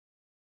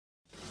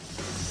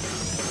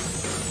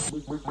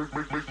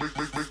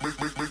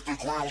the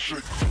ground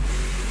shake.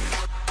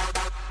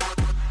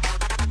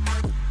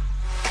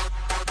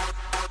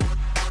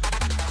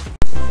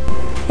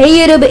 Hey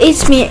YouTube,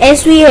 it's me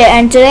SV here,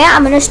 and today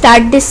I'm gonna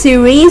start this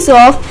series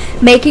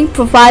of making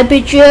profile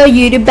picture,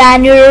 YouTube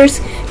banners,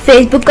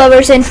 Facebook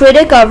covers and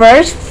Twitter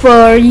covers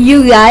for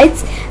you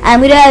guys.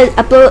 I'm gonna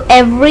upload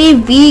every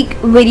week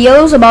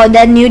videos about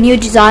that new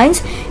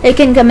designs. You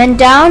can comment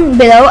down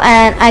below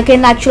and I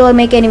can actually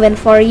make an event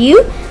for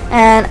you.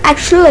 And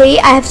actually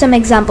I have some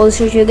examples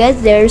for you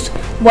guys. There's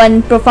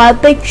one profile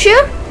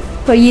picture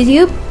for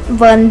YouTube,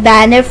 one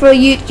banner for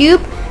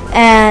YouTube,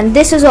 and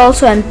this is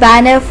also a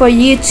banner for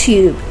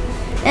YouTube.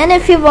 And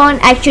if you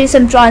want actually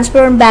some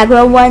transparent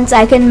background ones,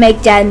 I can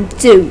make them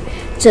too.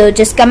 So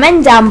just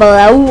comment down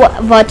below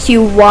what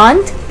you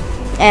want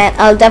and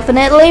I'll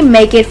definitely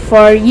make it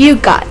for you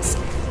guys.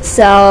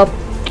 So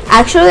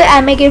actually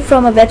I make it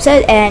from a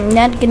website and I'm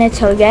not gonna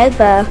tell you guys,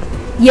 but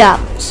yeah,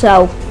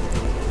 so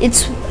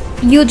it's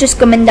you just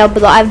comment down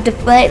below. I've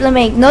definitely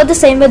make not the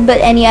same one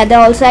but any other.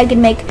 Also I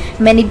can make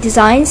many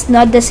designs,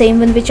 not the same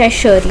one which I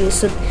showed you.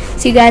 So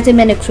see you guys in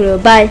my next video.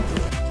 Bye.